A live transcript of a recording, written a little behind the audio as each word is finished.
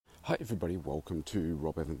Hi everybody, welcome to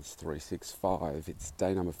Rob Evans 365. It's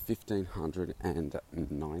day number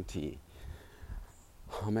 1590.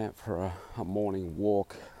 I'm out for a morning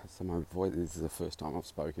walk, so my voice, this is the first time I've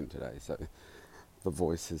spoken today, so the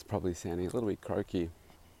voice is probably sounding a little bit croaky.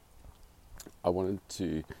 I wanted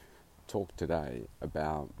to talk today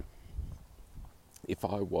about if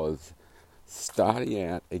I was starting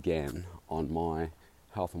out again on my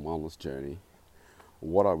health and wellness journey,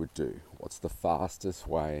 what I would do. What's the fastest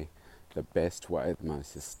way, the best way, the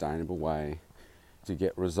most sustainable way to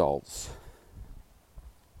get results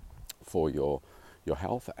for your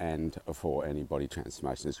health and for any body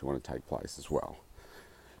transformations you want to take place as well.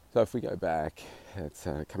 So if we go back, it's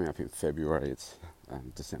coming up in February, it's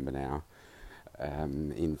December now.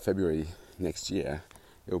 In February next year,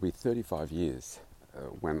 it will be 35 years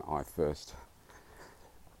when I first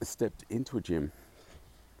stepped into a gym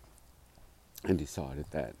and decided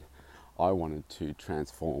that I wanted to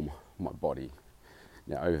transform my body.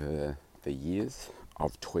 Now, over the years,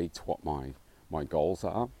 I've tweaked what my goals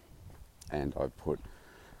are, and I've put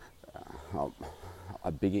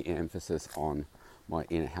a bigger emphasis on my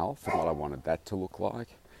inner health and what I wanted that to look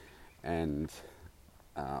like, and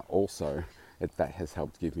also that has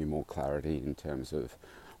helped give me more clarity in terms of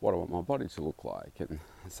what I want my body to look like. And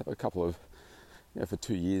so for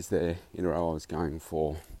 2 years there in a row, I was going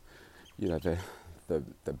for the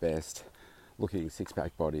best looking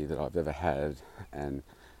six-pack body that I've ever had, and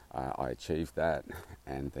I achieved that.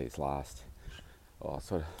 And these last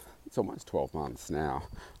it's almost 12 months now,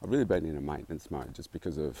 I've really been in a maintenance mode just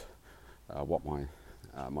because of what my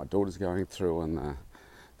daughter's going through and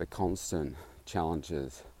the constant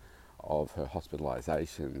challenges of her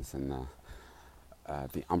hospitalizations and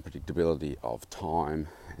the unpredictability of time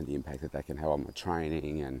and the impact that can have on my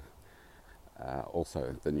training, and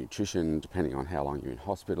also the nutrition, depending on how long you're in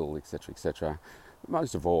hospital, etc., etc.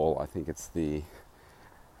 Most of all, I think it's the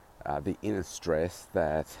inner stress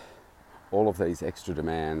that all of these extra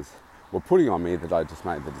demands were putting on me, that I just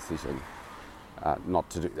made the decision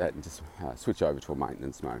not to do that and just switch over to a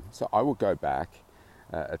maintenance mode. So I will go back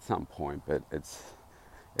at some point, but it's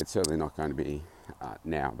certainly not going to be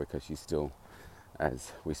now, because she's still,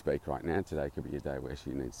 as we speak right now, today could be a day where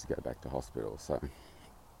she needs to go back to hospital. So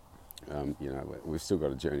we've still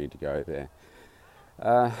got a journey to go there.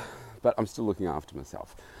 But I'm still looking after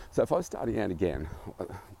myself. So if I was starting out again,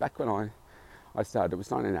 back when I started, it was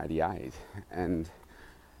 1988, and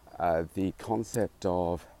the concept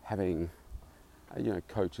of having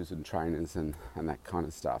coaches and trainers and that kind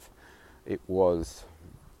of stuff, it was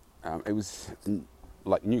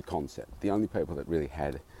like new concept. The only people that really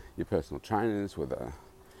had your personal trainers were the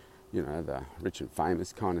rich and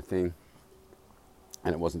famous kind of thing,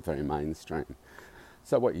 and it wasn't very mainstream.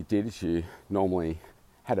 So what you did is you normally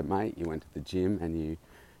had a mate, you went to the gym and you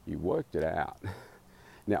worked it out.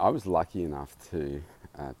 Now, I was lucky enough to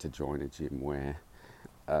join a gym where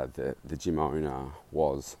the gym owner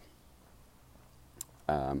was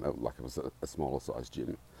it was a smaller size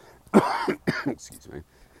gym. Excuse me.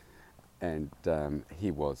 And he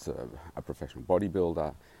was a professional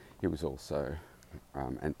bodybuilder. He was also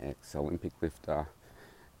an ex-Olympic lifter,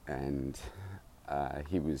 and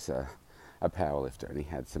he was a power lifter, and he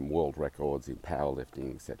had some world records in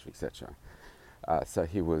powerlifting, etc., etc. So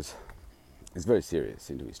he was very serious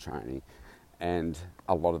into his training, and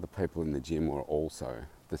a lot of the people in the gym were also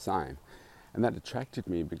the same. And that attracted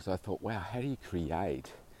me because I thought, wow, how do you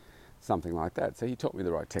create something like that? So he taught me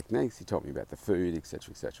the right techniques, he taught me about the food,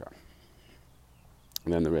 etc., etc.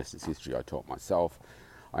 And then the rest is history. I taught myself.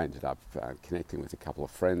 I ended up connecting with a couple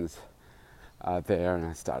of friends there, and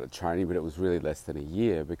I started training, but it was really less than a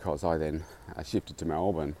year, because I then shifted to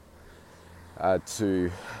Melbourne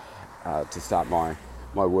to start my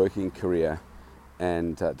working career,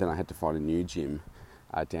 and then I had to find a new gym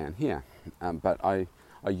down here. But I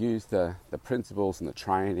used the principles and the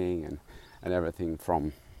training and everything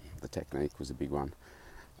from the technique was a big one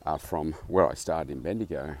from where I started in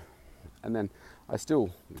Bendigo, and then I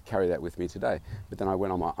still carry that with me today. But then I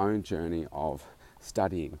went on my own journey of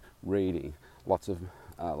studying, reading lots of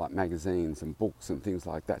like magazines and books and things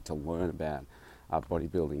like that to learn about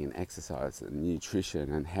bodybuilding and exercise and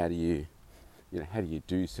nutrition, and how do you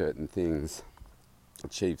do certain things,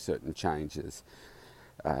 achieve certain changes.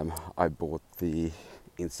 I bought the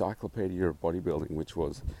Encyclopedia of Bodybuilding, which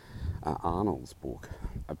was Arnold's book.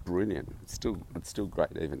 Brilliant. It's still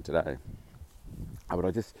great even today. But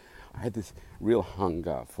I had this real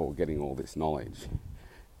hunger for getting all this knowledge,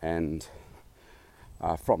 and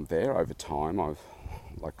from there, over time, when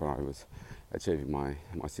I was achieving my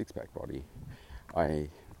six-pack body, I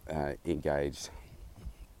engaged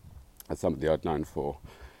somebody I'd known for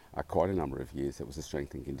quite a number of years. It was a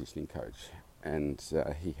strength and conditioning coach, and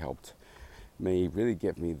he helped me really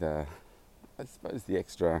get me the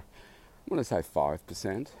extra, I want to say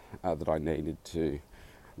 5% that I needed to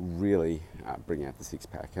really bring out the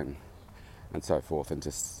six-pack and so forth. And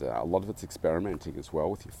just a lot of it's experimenting as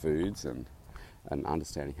well with your foods and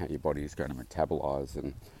understanding how your body is going to metabolise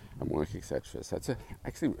and work, etc. So it's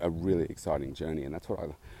actually a really exciting journey, and that's what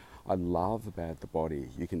I love about the body.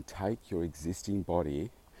 You can take your existing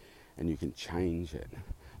body and you can change it.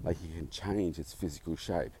 Like, you can change its physical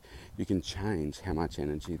shape. You can change how much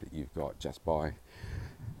energy that you've got just by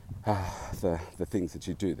the things that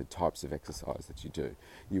you do, the types of exercise that you do.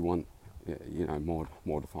 You want,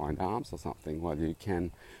 more defined arms or something. Well, you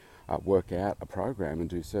can work out a program and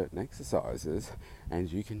do certain exercises,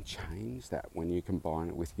 and you can change that when you combine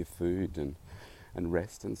it with your food and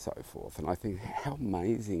rest and so forth. And I think, how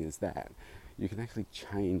amazing is that? You can actually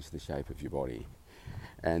change the shape of your body,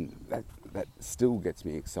 and that still gets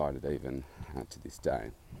me excited even to this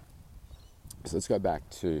day. So let's go back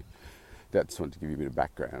to that. Just wanted to give you a bit of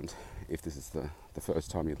background if this is the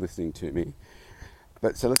first time you're listening to me.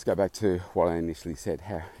 But so let's go back to what I initially said.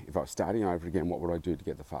 How, if I was starting over again, what would I do to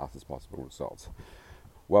get the fastest possible results?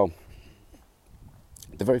 Well,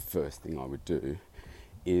 the very first thing I would do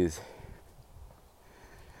is,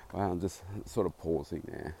 I'm just sort of pausing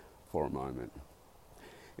there for a moment.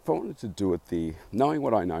 If I wanted to do it knowing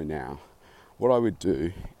what I know now, what I would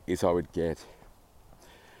do is I would get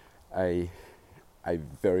a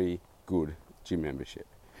very good gym membership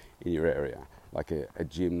in your area, like a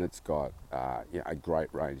gym that's got a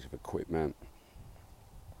great range of equipment.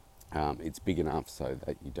 It's big enough so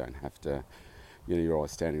that you don't have to, you're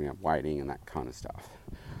always standing up waiting and that kind of stuff.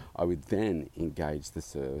 I would then engage the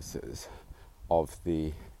services of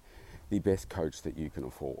the best coach that you can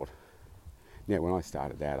afford. Now, when I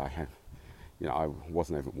started out, I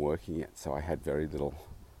wasn't even working yet, so I had very little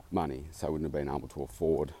money, so I wouldn't have been able to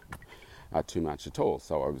afford too much at all.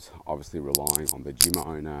 So I was obviously relying on the gym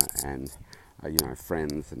owner and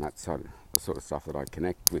friends and that sort of stuff that I'd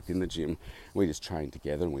connect with in the gym. We just trained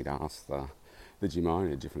together, and we'd ask the gym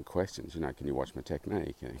owner different questions. Can you watch my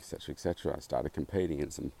technique, etc., etc. I started competing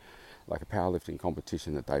in some, like a powerlifting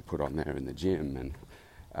competition that they put on there in the gym, and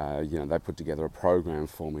they put together a program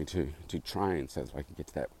for me to train so that I could get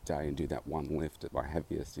to that day and do that one lift at my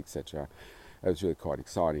heaviest, etc. It was really quite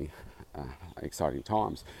exciting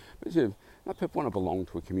times. But people want to belong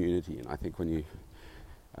to a community, and I think when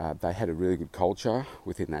they had a really good culture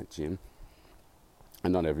within that gym,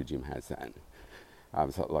 and not every gym has that.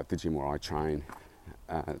 So like the gym where I train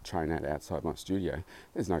at outside my studio,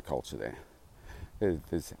 there's no culture there.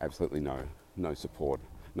 There's absolutely no support,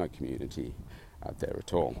 no community there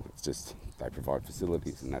at all. It's just they provide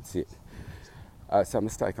facilities and that's it. So a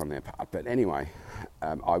mistake on their part. But anyway,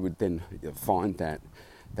 I would then find that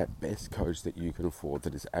best coach that you can afford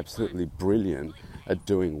that is absolutely brilliant at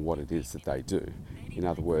doing what it is that they do. In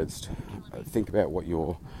other words, think about what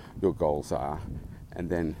your goals are, and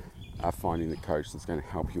then finding the coach that's going to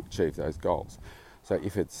help you achieve those goals. So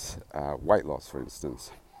if it's weight loss, for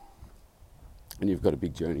instance, and you've got a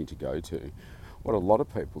big journey to go to, what a lot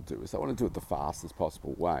of people do is they want to do it the fastest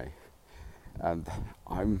possible way. And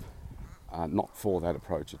I'm not for that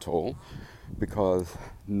approach at all, because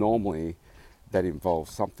normally that involves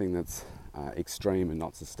something that's extreme and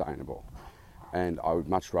not sustainable. And I would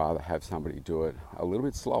much rather have somebody do it a little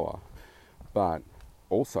bit slower, but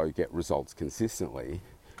also get results consistently,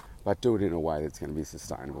 but do it in a way that's going to be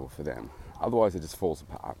sustainable for them. Otherwise, it just falls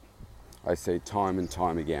apart. I see time and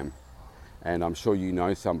time again, and I'm sure you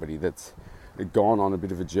know somebody that's gone on a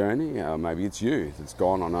bit of a journey. Maybe it's you that's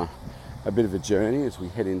gone on a bit of a journey as we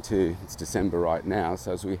head into, it's December right now,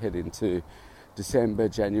 so as we head into December,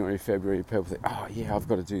 January, February, people think, oh yeah, I've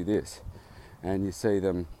got to do this. And you see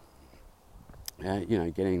them,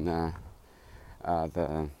 getting the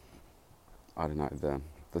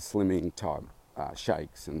slimming type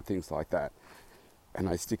shakes and things like that. And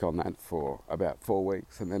they stick on that for about 4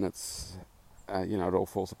 weeks, and then it's, it all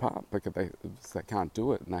falls apart because they can't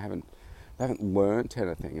do it, and they haven't learned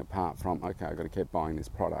anything apart from, okay, I've got to keep buying this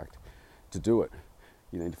product to do it.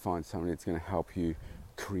 You need to find somebody that's going to help you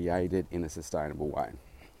create it in a sustainable way.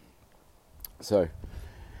 So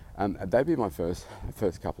that'd be my first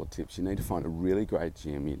couple of tips. You need to find a really great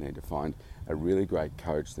gym. You need to find a really great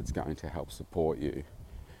coach that's going to help support you.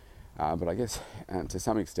 But I guess to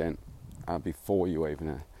some extent, before you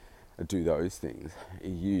even do those things,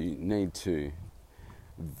 you need to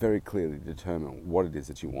very clearly determine what it is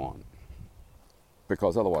that you want,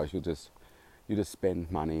 because otherwise you'll just spend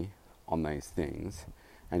money on these things,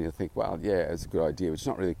 and you'll think, well, yeah, it's a good idea, but it's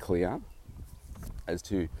not really clear as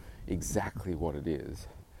to exactly what it is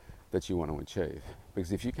that you want to achieve.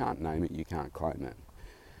 Because if you can't name it, you can't claim it.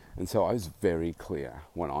 And so I was very clear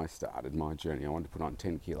when I started my journey. I wanted to put on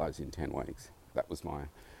 10 kilos in 10 weeks. That was my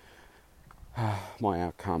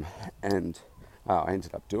outcome. And I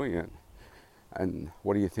ended up doing it. And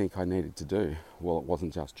what do you think I needed to do? Well, it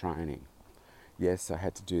wasn't just training. Yes, I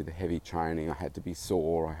had to do the heavy training. I had to be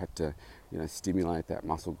sore. I had to, stimulate that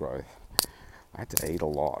muscle growth. I had to eat a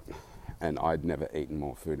lot. And I'd never eaten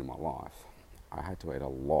more food in my life. I had to eat a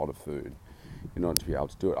lot of food in order to be able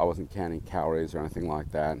to do it. I wasn't counting calories or anything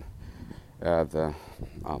like that.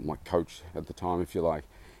 My coach at the time, if you like,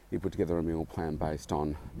 he put together a meal plan based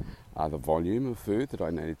on the volume of food that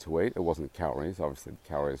I needed to eat. It wasn't calories. Obviously, the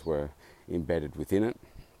calories were embedded within it,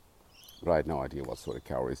 but I had no idea what sort of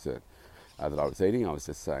calories that I was eating. I was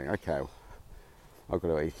just saying, okay, I've got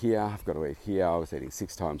to eat here, I've got to eat here. I was eating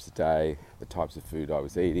 6 times a day, the types of food I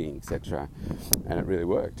was eating, etc. And it really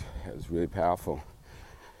worked. It was really powerful.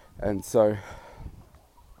 And so,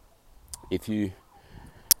 if you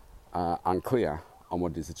are unclear on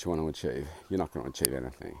what it is that you want to achieve, you're not going to achieve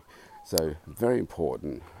anything. So, very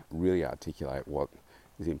important, really articulate what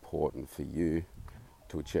is important for you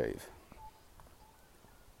to achieve.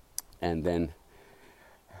 And then,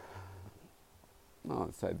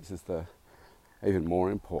 I'd say this is the even more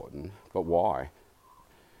important, but why?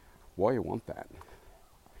 Why you want that?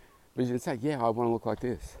 But you can say, yeah, I want to look like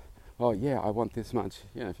this. Oh, yeah, I want this much.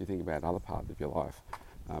 If you think about other parts of your life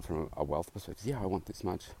from a wealth perspective, yeah, I want this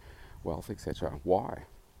much wealth, etc. Why?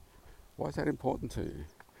 Why is that important to you?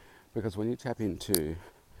 Because when you tap into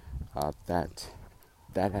that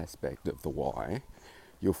aspect of the why,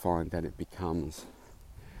 you'll find that it becomes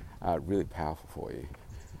really powerful for you,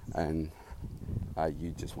 and you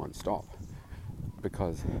just won't stop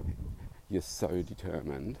because you're so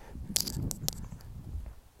determined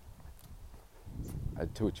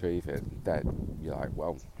to achieve it that you're like,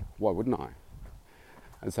 well, why wouldn't I?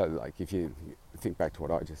 And so, like, if you think back to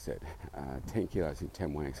what I just said, 10 kilos in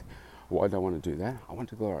 10 weeks, why do I want to do that? I want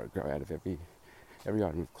to grow out of every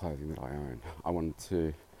item of clothing that I own. I wanted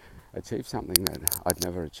to achieve something that I'd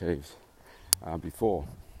never achieved before.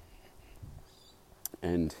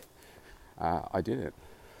 And I did it.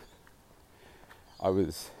 I'll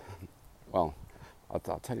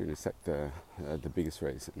tell you in a sec the biggest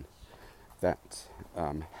reason that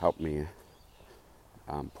helped me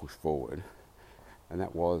push forward, and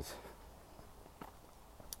that was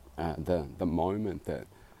the moment that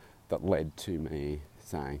led to me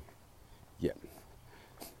saying, "Yep,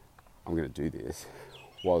 I'm going to do this."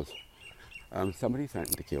 Was somebody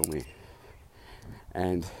threatened to kill me,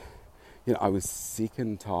 and I was sick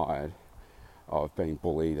and tired of being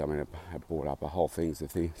bullied. I mean, I brought up a whole bunch of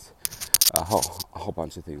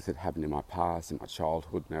things that happened in my past, in my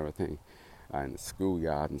childhood and everything, in the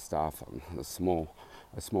schoolyard and stuff. I'm a small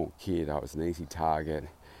kid. I was an easy target.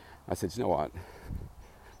 I said, you know what?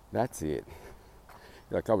 That's it.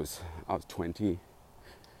 Like, I was 20,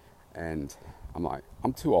 and I'm like,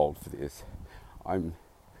 I'm too old for this. I'm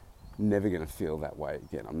never going to feel that way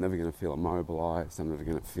again. I'm never going to feel immobilized. I'm never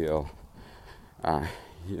going to feel,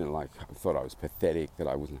 like I thought I was pathetic, that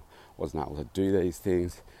I wasn't able to do these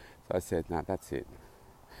things. So I said, no, that's it.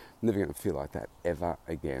 I'm never going to feel like that ever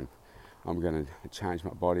again. I'm going to change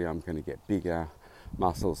my body. I'm going to get bigger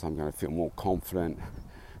muscles. I'm going to feel more confident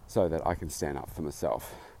so that I can stand up for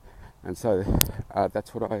myself. And so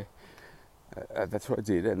that's what I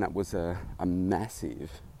did, and that was a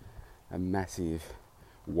massive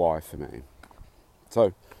why for me.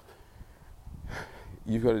 So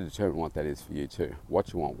you've got to determine what that is for you too.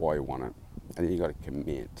 What you want, why you want it, and then you've got to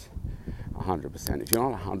commit 100%. If you're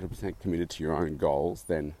not 100% committed to your own goals,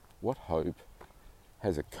 then what hope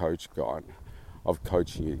has a coach got of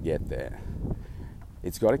coaching you to get there?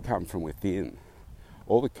 It's got to come from within.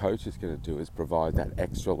 All the coach is going to do is provide that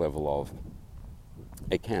extra level of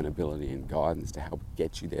accountability and guidance to help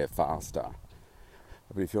get you there faster.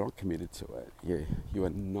 But if you're not committed to it, you are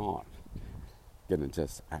not going to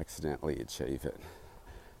just accidentally achieve it.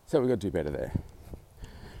 So we've got to do better there.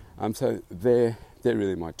 So they're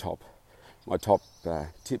really my top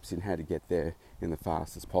tips in how to get there in the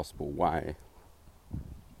fastest possible way.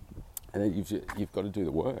 And then you've got to do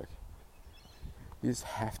the work. You just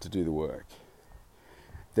have to do the work.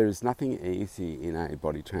 There is nothing easy in a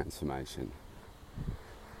body transformation.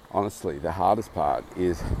 Honestly, the hardest part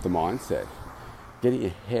is the mindset. Getting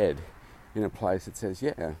your head in a place that says,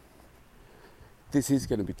 yeah, this is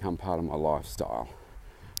going to become part of my lifestyle.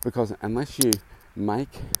 Because unless you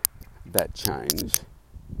make that change,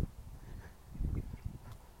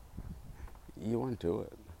 you won't do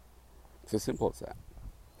it. It's as simple as that.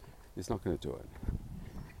 It's not going to do it.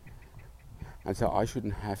 And so I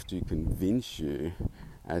shouldn't have to convince you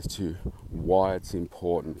as to why it's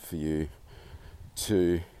important for you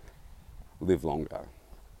to live longer,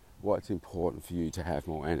 why it's important for you to have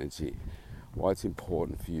more energy, why it's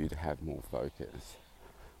important for you to have more focus.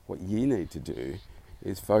 What you need to do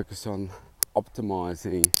is focus on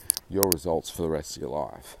optimizing your results for the rest of your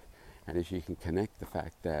life. And if you can connect the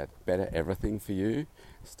fact that better everything for you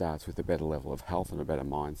starts with a better level of health and a better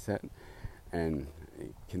mindset, and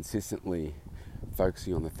consistently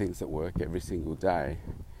focusing on the things that work every single day,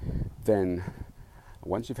 then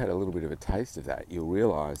once you've had a little bit of a taste of that, you'll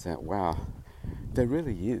realize that, wow, there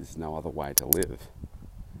really is no other way to live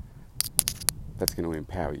that's going to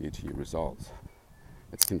empower you to your results.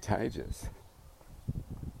 It's contagious.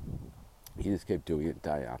 You just keep doing it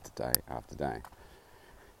day after day after day.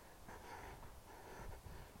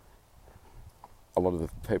 A lot of the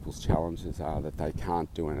people's challenges are that they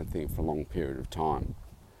can't do anything for a long period of time.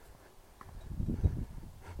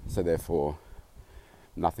 So therefore,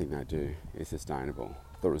 nothing they do is sustainable.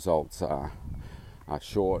 The results are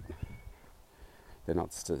short. They're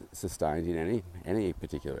not sustained in any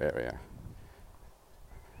particular area.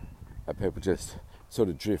 People just sort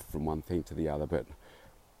of drift from one thing to the other, but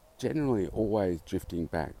generally always drifting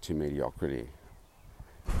back to mediocrity.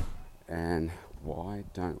 And why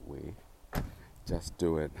don't we just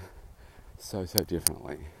do it so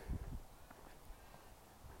differently?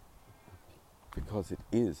 Because it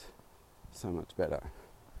is so much better.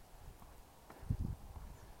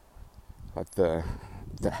 But the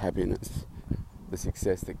happiness, the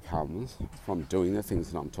success that comes from doing the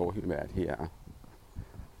things that I'm talking about here,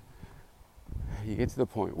 you get to the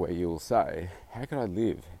point where you'll say, how could I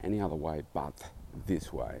live any other way but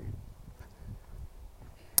this way?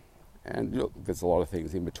 And look, there's a lot of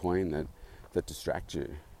things in between that distract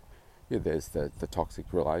you. There's the toxic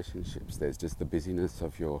relationships, there's just the busyness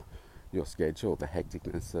of your schedule, the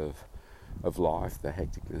hecticness of life, the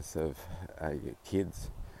hecticness of your kids,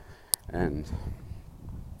 and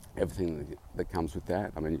everything that comes with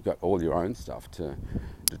that. I mean, you've got all your own stuff to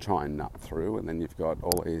try and nut through, and then you've got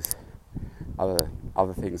all these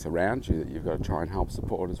other things around you that you've got to try and help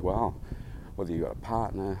support as well. Whether you've got a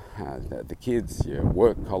partner, the kids, your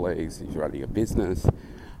work colleagues, if you're running a business.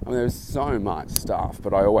 I mean, there's so much stuff,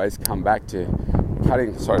 but I always come back to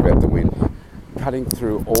cutting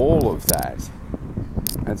through all of that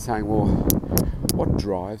and saying, well, what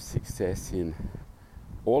drives success in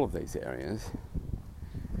all of these areas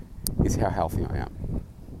is how healthy I am.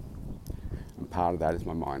 And part of that is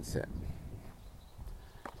my mindset.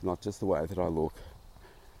 Not just the way that I look,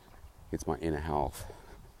 it's my inner health,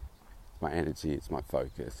 it's my energy, it's my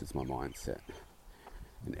focus, it's my mindset.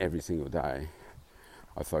 And every single day,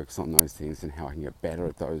 I focus on those things and how I can get better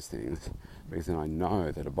at those things, because then I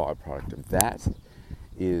know that a byproduct of that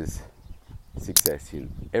is success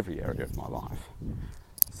in every area of my life.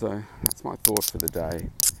 So that's my thought for the day.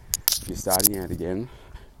 If you're starting out again,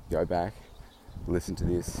 go back, listen to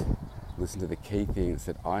this, listen to the key things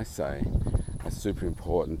that I say are super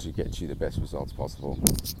important to get you the best results possible.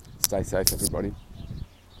 Stay safe, everybody.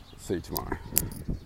 See you tomorrow.